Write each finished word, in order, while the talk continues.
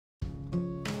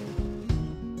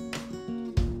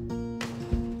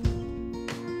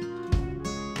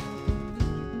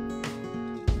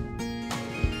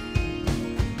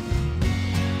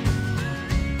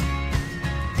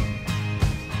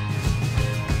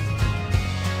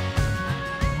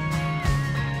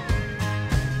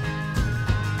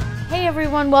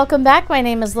everyone, welcome back. My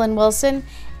name is Lynn Wilson,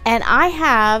 and I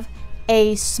have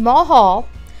a small haul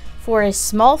for a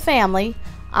small family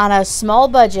on a small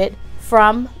budget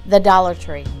from the Dollar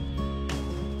Tree.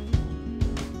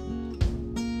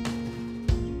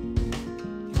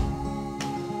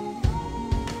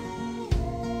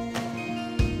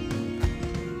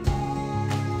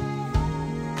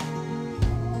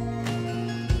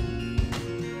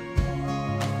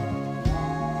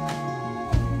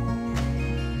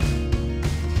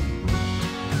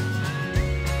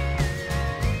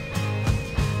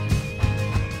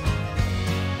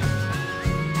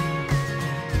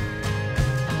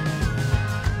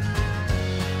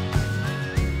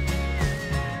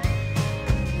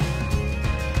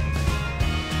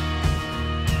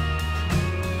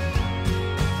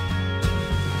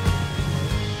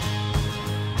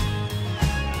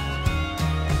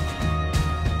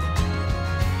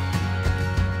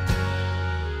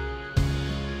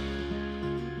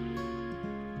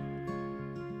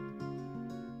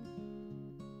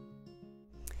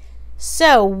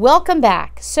 So welcome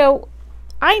back. So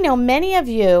I know many of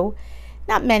you,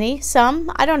 not many,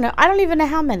 some, I don't even know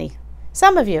how many,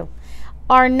 some of you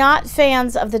are not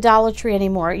fans of the Dollar Tree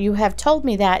anymore. You have told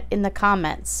me that in the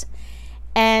comments.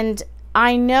 And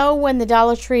I know when the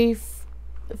Dollar Tree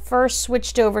first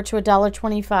switched over to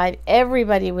 $1.25,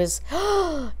 everybody was,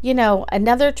 you know,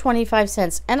 another 25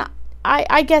 cents. And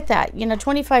I get that, you know,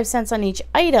 25 cents on each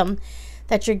item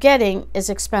that you're getting is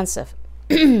expensive.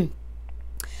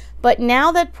 But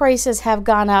now that prices have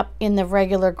gone up in the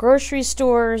regular grocery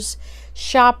stores,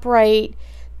 ShopRite,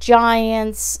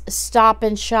 Giants, Stop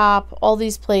and Shop, all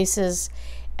these places,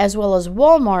 as well as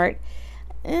Walmart,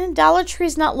 Dollar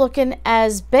Tree's not looking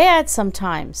as bad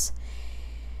sometimes.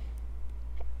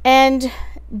 And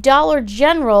Dollar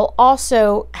General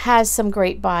also has some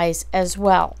great buys as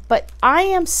well. But I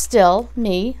am still,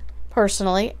 me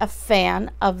personally, a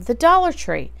fan of the Dollar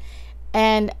Tree.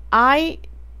 And I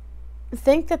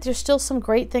think that there's still some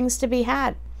great things to be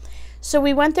had. So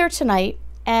we went there tonight,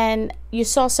 and you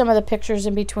saw some of the pictures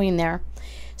in between there.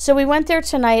 So we went there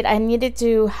tonight. I needed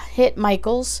to hit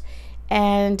Michael's,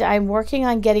 and I'm working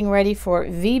on getting ready for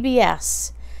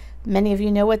VBS. Many of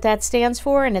you know what that stands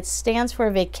for, and it stands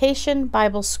for Vacation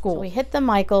Bible School. So we hit the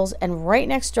Michael's, and right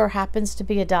next door happens to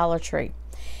be a Dollar Tree.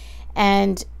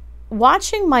 And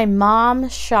watching my mom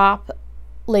shop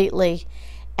lately,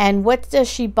 and what does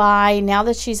she buy now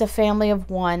that she's a family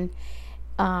of one?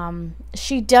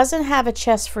 She doesn't have a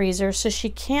chest freezer, so she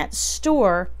can't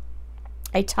store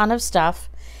a ton of stuff.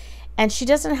 And she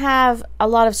doesn't have a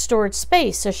lot of storage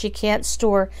space, so she can't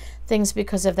store things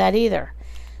because of that either.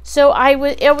 So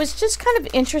it was just kind of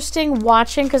interesting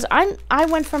watching, because I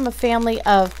went from a family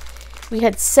of, we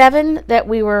had 7 that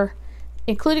we were,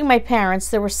 including my parents,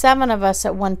 there were 7 of us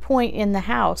at one point in the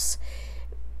house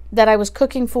that I was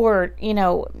cooking for, you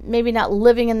know, maybe not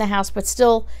living in the house, but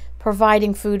still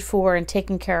providing food for and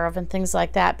taking care of and things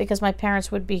like that, because my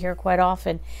parents would be here quite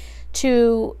often,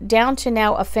 down to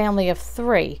now a family of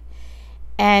 3.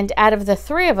 And out of the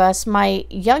 3 of us, my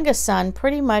youngest son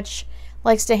pretty much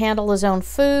likes to handle his own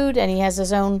food, and he has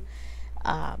his own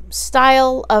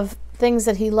style of things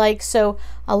that he likes. So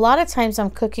a lot of times I'm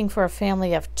cooking for a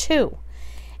family of 2.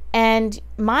 And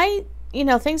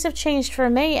things have changed for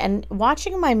me, and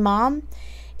watching my mom,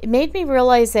 it made me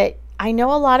realize that I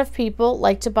know a lot of people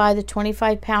like to buy the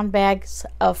 25-pound bags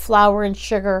of flour and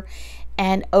sugar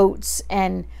and oats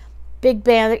and big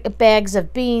bags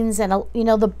of beans and, you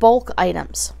know, the bulk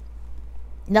items.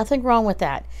 Nothing wrong with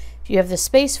that. If you have the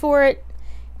space for it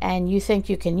and you think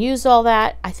you can use all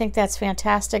that, I think that's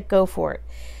fantastic. Go for it.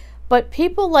 But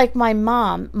people like my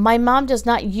mom does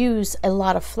not use a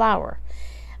lot of flour.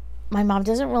 My mom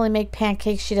doesn't really make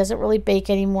pancakes. She doesn't really bake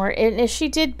anymore. And if she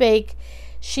did bake,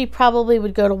 she probably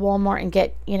would go to Walmart and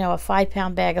get, you know, a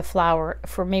 5-pound bag of flour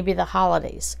for maybe the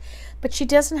holidays. But she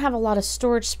doesn't have a lot of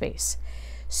storage space.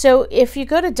 So if you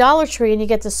go to Dollar Tree and you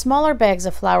get the smaller bags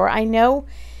of flour, I know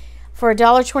for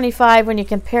 $1.25, when you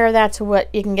compare that to what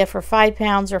you can get for 5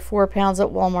 pounds or 4 pounds at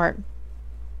Walmart,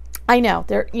 I know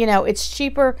it's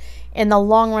cheaper in the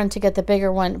long run to get the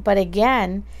bigger one. But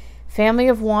again, family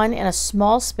of 1 in a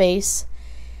small space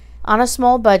on a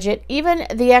small budget, even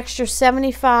the extra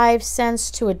 75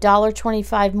 cents to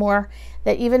 $1.25 more,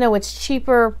 that even though it's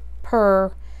cheaper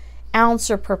per ounce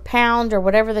or per pound or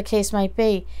whatever the case might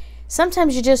be,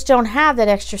 sometimes you just don't have that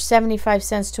extra 75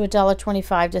 cents to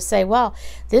 $1.25 to say, well,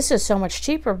 this is so much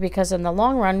cheaper, because in the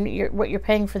long run, what you're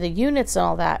paying for the units and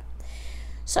all that.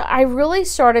 So I really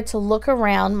started to look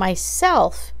around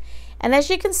myself. And as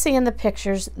you can see in the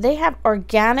pictures, they have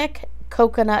organic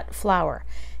coconut flour.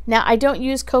 Now, I don't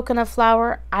use coconut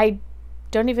flour. I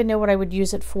don't even know what I would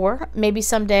use it for. Maybe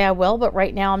someday I will, but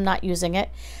right now I'm not using it.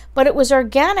 But it was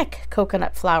organic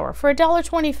coconut flour for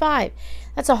 $1.25.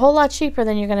 That's a whole lot cheaper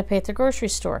than you're going to pay at the grocery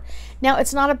store. Now,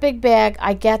 it's not a big bag.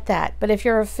 I get that. But if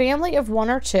you're a family of 1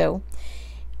 or 2,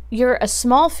 you're a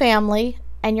small family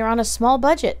and you're on a small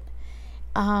budget,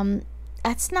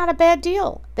 that's not a bad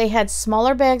deal. They had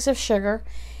smaller bags of sugar.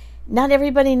 Not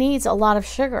everybody needs a lot of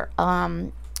sugar.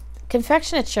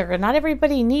 Confectionate sugar. Not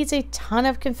everybody needs a ton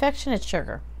of confectionate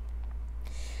sugar.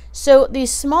 So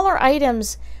these smaller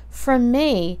items, for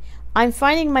me, I'm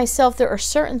finding myself, there are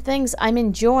certain things I'm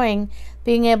enjoying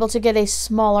being able to get a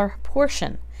smaller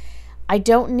portion. I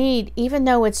don't need, even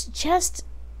though it's just,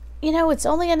 you know, it's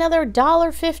only another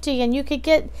 $1.50 and you could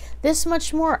get this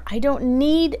much more. I don't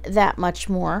need that much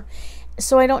more,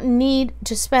 so I don't need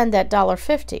to spend that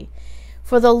 $1.50.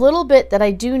 For the little bit that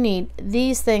I do need,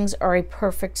 these things are a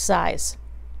perfect size.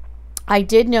 I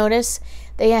did notice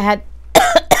they had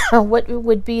what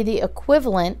would be the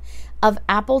equivalent of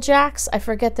Apple Jacks. I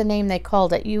forget the name they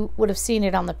called it. You would have seen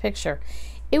it on the picture.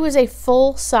 It was a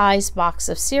full-size box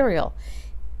of cereal.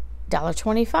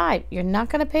 $1.25. You're not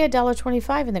going to pay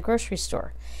 $1.25 in the grocery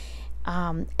store.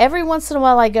 Every once in a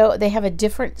while I go, they have a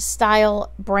different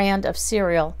style brand of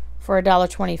cereal for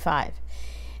 $1.25.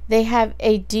 They have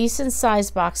a decent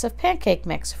sized box of pancake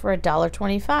mix for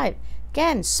 $1.25.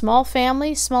 Again, small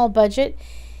family, small budget.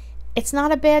 It's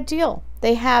not a bad deal.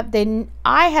 I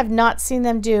have not seen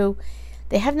them do,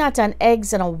 they have not done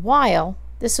eggs in a while.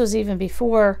 This was even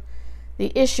before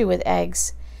the issue with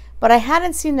eggs, but I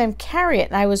hadn't seen them carry it,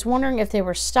 and I was wondering if they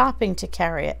were stopping to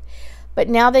carry it. But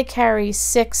now they carry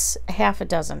 6 half a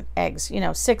dozen eggs,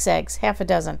 6 eggs, half a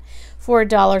dozen for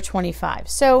 $1.25.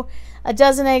 So a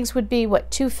dozen eggs would be, what,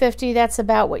 $2.50? That's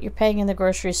about what you're paying in the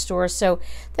grocery store. So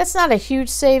that's not a huge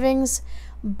savings,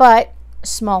 but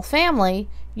small family,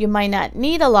 you might not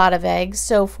need a lot of eggs.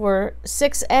 So for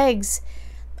 6 eggs,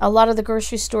 a lot of the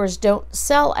grocery stores don't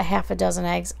sell a half a dozen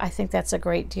eggs. I think that's a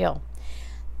great deal.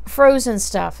 Frozen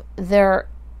stuff, they're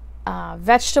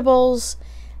vegetables,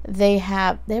 they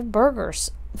have burgers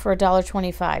for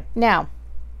 $1.25. Now,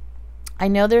 I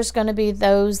know there's going to be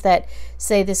those that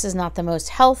say this is not the most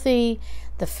healthy,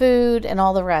 the food and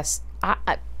all the rest.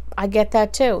 I get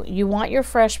that too. You want your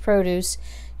fresh produce,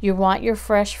 you want your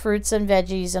fresh fruits and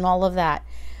veggies and all of that.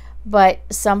 But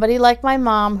somebody like my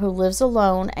mom who lives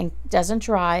alone and doesn't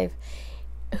drive,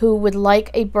 who would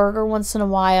like a burger once in a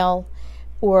while,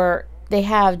 or they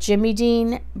have Jimmy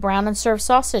Dean brown and served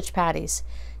sausage patties.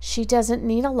 She doesn't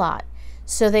need a lot.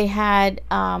 So they had,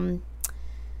 not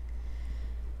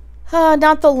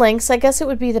the links, I guess it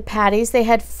would be the patties. They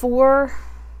had 4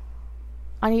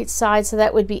 on each side, so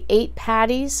that would be 8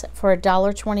 patties for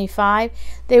 $1.25.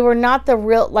 They were not the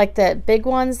real, like the big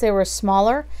ones, they were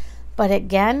smaller. But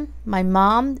again, my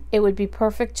mom, it would be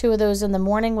perfect, 2 of those in the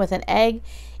morning with an egg.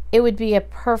 It would be a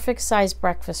perfect size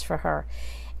breakfast for her.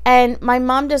 And my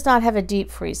mom does not have a deep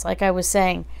freeze, like I was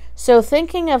saying. So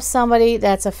thinking of somebody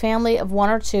that's a family of 1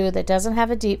 or 2 that doesn't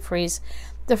have a deep freeze,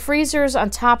 the freezers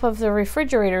on top of the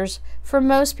refrigerators, for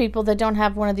most people that don't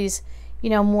have one of these,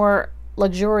 more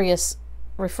luxurious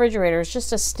refrigerators,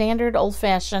 just a standard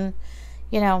old-fashioned,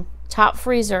 top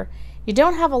freezer, you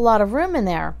don't have a lot of room in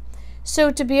there. So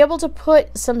to be able to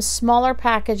put some smaller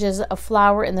packages of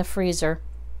flour in the freezer,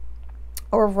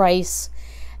 or rice,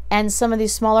 and some of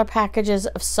these smaller packages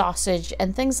of sausage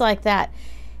and things like that,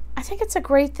 I think it's a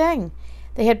great thing.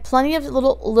 They had plenty of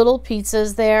little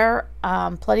pizzas there,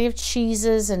 plenty of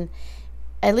cheeses, and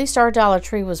at least our Dollar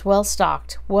Tree was well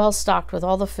stocked with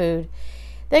all the food.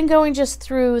 Then going just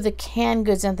through the canned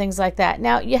goods and things like that.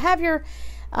 Now you have your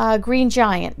Green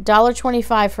Giant,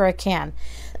 $1.25 for a can.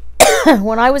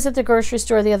 When I was at the grocery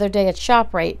store the other day at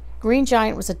ShopRite, Green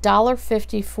Giant was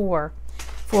 $1.54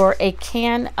 for a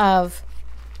can of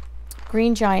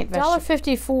Green Giant vegetables.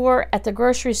 $1.54 at the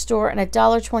grocery store and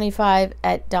 $1.25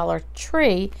 at Dollar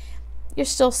Tree. You're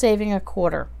still saving a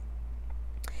quarter.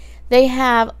 They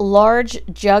have large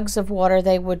jugs of water.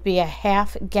 They would be a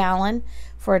half gallon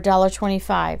for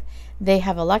 $1.25. They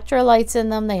have electrolytes in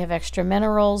them. They have extra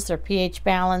minerals. They're pH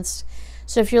balanced.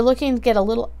 So if you're looking to get a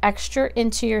little extra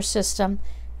into your system,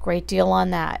 great deal on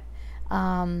that.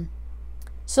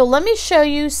 So let me show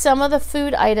you some of the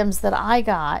food items that I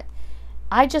got.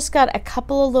 I just got a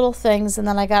couple of little things, and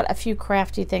then I got a few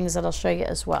crafty things that I'll show you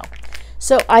as well.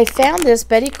 So I found this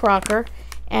Betty Crocker,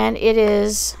 and it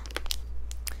is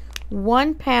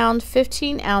 1 pound,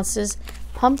 15 ounces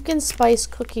pumpkin spice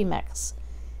cookie mix.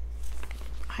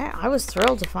 I was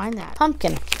thrilled to find that.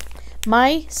 Pumpkin.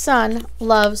 My son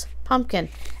loves pumpkin,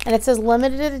 and it says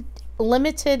limited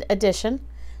edition,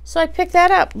 so I picked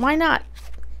that up. Why not?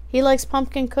 He likes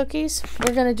pumpkin cookies.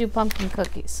 We're going to do pumpkin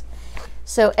cookies.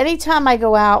 So anytime I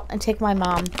go out and take my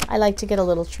mom, I like to get a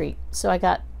little treat. So I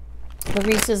got the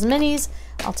Reese's Minis.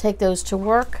 I'll take those to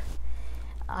work.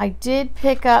 I did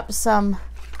pick up some,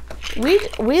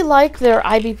 we like their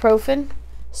ibuprofen,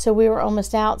 so we were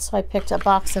almost out, so I picked a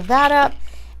box of that up.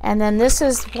 And then this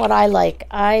is what I like.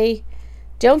 I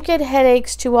don't get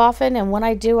headaches too often, and when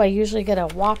I do, I usually get a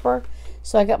Whopper.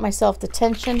 So I got myself the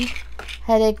tension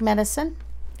headache medicine.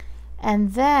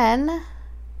 And then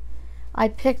I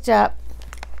picked up,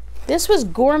 this was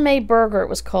Gourmet Burger, it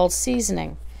was called,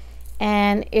 seasoning.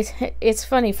 And it's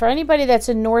funny, for anybody that's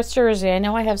in North Jersey, I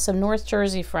know I have some North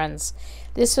Jersey friends.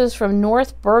 This was from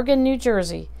North Bergen, New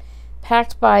Jersey,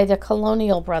 packed by the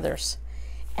Colonial Brothers.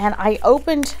 And I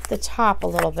opened the top a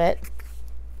little bit.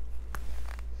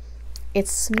 It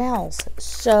smells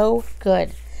so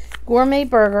good. Gourmet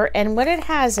Burger, and what it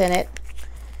has in it,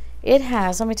 it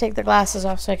has, let me take the glasses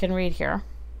off so I can read here.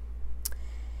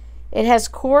 It has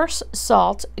coarse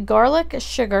salt, garlic,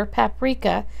 sugar,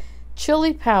 paprika,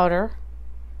 chili powder,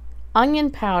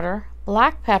 onion powder,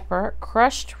 black pepper,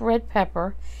 crushed red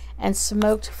pepper, and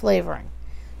smoked flavoring.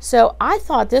 So I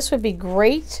thought this would be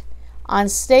great on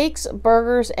steaks,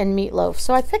 burgers, and meatloaf.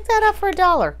 So I picked that up for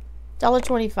 $1,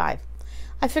 $1.25.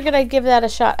 I figured I'd give that a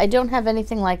shot. I don't have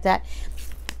anything like that.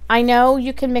 I know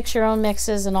you can mix your own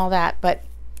mixes and all that, but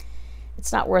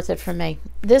it's not worth it for me.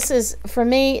 This is, for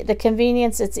me, the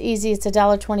convenience. It's easy. It's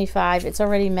 $1.25. It's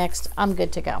already mixed. I'm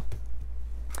good to go.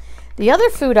 The other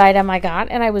food item I got,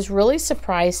 and I was really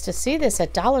surprised to see this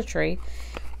at Dollar Tree,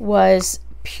 was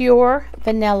pure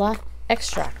vanilla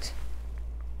extract.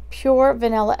 Pure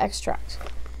vanilla extract.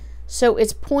 So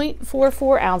it's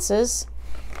 0.44 ounces.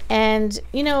 And,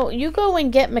 you know, you go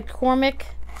and get McCormick.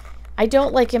 I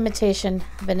don't like imitation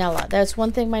vanilla. That's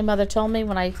one thing my mother told me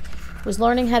when I was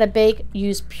learning how to bake.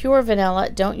 Use pure vanilla.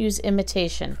 Don't use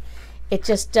imitation. It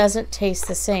just doesn't taste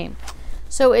the same.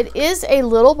 So it is a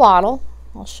little bottle.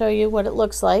 I'll show you what it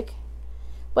looks like.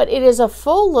 But it is a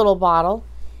full little bottle.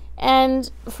 And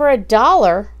for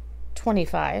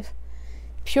 $1.25,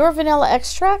 pure vanilla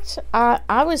extract,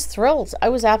 I was thrilled. I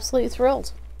was absolutely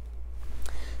thrilled.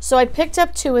 So I picked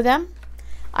up 2 of them.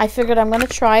 I figured I'm going to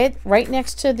try it. Right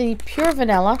next to the pure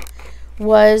vanilla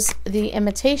was the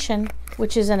imitation,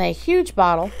 which is in a huge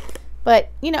bottle. But,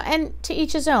 you know, and to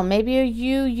each his own. Maybe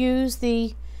you use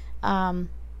the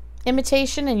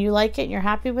imitation and you like it and you're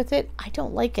happy with it. I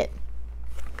don't like it.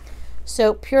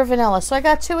 So pure vanilla. So I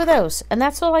got 2 of those. And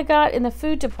that's all I got in the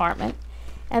food department.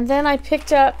 And then I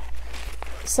picked up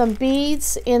some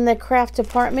beads in the craft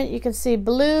department. You can see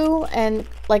blue and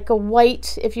like a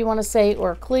white, if you want to say,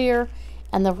 or clear,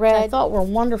 and the red I thought were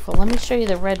wonderful. Let me show you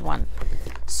the red one.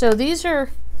 So these are,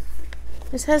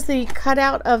 this has the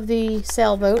cutout of the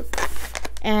sailboat,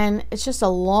 and it's just a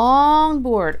long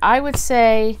board. I would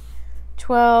say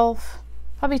 12,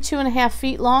 probably 2.5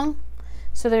 feet long.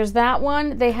 So there's that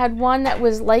one. They had one that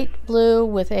was light blue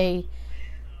with a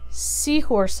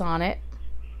seahorse on it.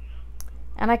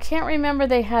 And I can't remember,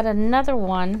 they had another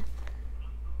one.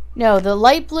 No, the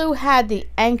light blue had the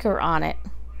anchor on it.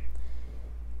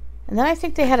 And then I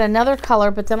think they had another color,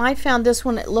 but then I found this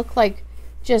one. It looked like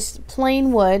just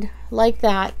plain wood, like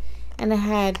that, and it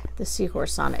had the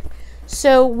seahorse on it.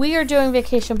 So we are doing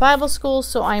Vacation Bible School,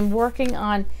 so I'm working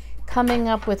on coming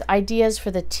up with ideas for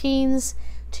the teens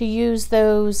to use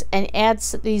those and add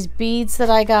these beads that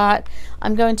I got.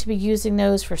 I'm going to be using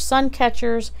those for sun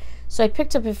catchers. So I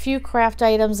picked up a few craft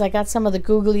items. I got some of the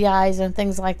googly eyes and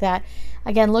things like that.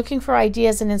 Again, looking for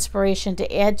ideas and inspiration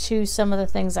to add to some of the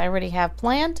things I already have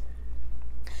planned.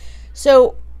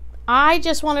 So I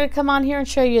just wanted to come on here and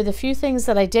show you the few things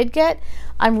that I did get.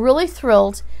 I'm really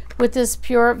thrilled with this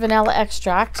pure vanilla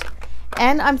extract.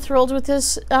 And I'm thrilled with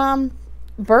this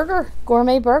burger,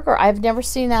 gourmet burger. I've never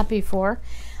seen that before.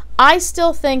 I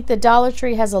still think the Dollar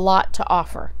Tree has a lot to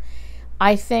offer.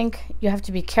 I think you have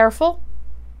to be careful.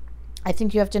 I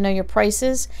think you have to know your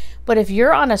prices. But if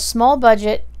you're on a small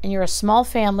budget and you're a small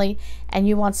family and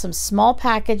you want some small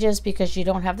packages because you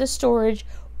don't have the storage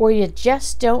or you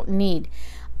just don't need.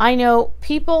 I know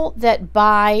people that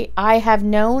buy, I have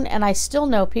known and I still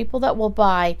know people that will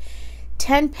buy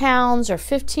 10 pounds or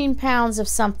 15 pounds of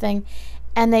something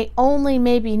and they only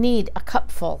maybe need a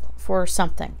cupful for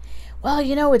something. Well,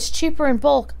 you know, it's cheaper in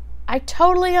bulk. I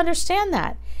totally understand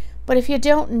that. But if you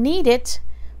don't need it,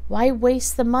 why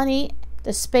waste the money,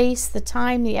 the space, the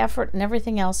time, the effort, and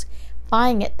everything else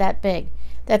buying it that big?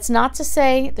 That's not to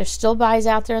say there's still buys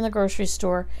out there in the grocery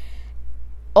store,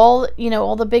 all, you know,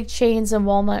 all the big chains and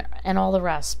Walmart and all the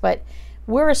rest. But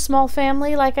we're a small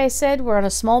family, like I said, we're on a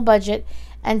small budget,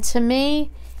 and to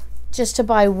me, just to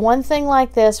buy one thing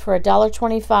like this for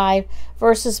 $1.25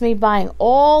 versus me buying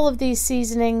all of these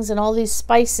seasonings and all these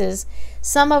spices,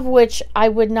 some of which I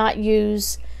would not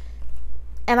use,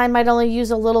 and I might only use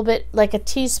a little bit, like a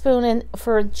teaspoon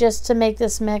for just to make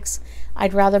this mix.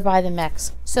 I'd rather buy the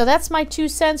mix. So that's my 2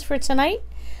 cents for tonight.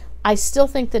 I still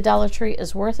think the Dollar Tree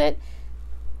is worth it.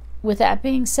 With that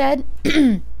being said,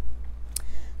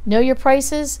 know your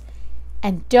prices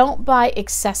and don't buy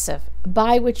excessive.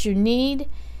 Buy what you need.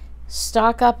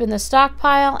 Stock up in the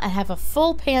stockpile and have a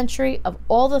full pantry of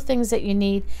all the things that you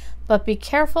need. But be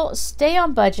careful, stay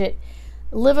on budget,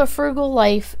 live a frugal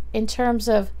life in terms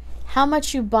of how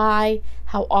much you buy,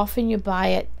 how often you buy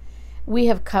it. We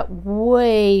have cut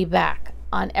way back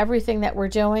on everything that we're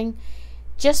doing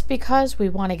just because we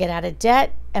want to get out of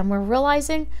debt, and we're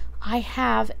realizing I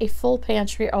have a full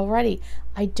pantry already.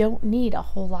 I don't need a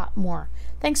whole lot more.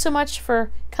 Thanks so much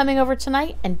for coming over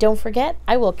tonight, and don't forget,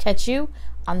 I will catch you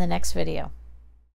on the next video.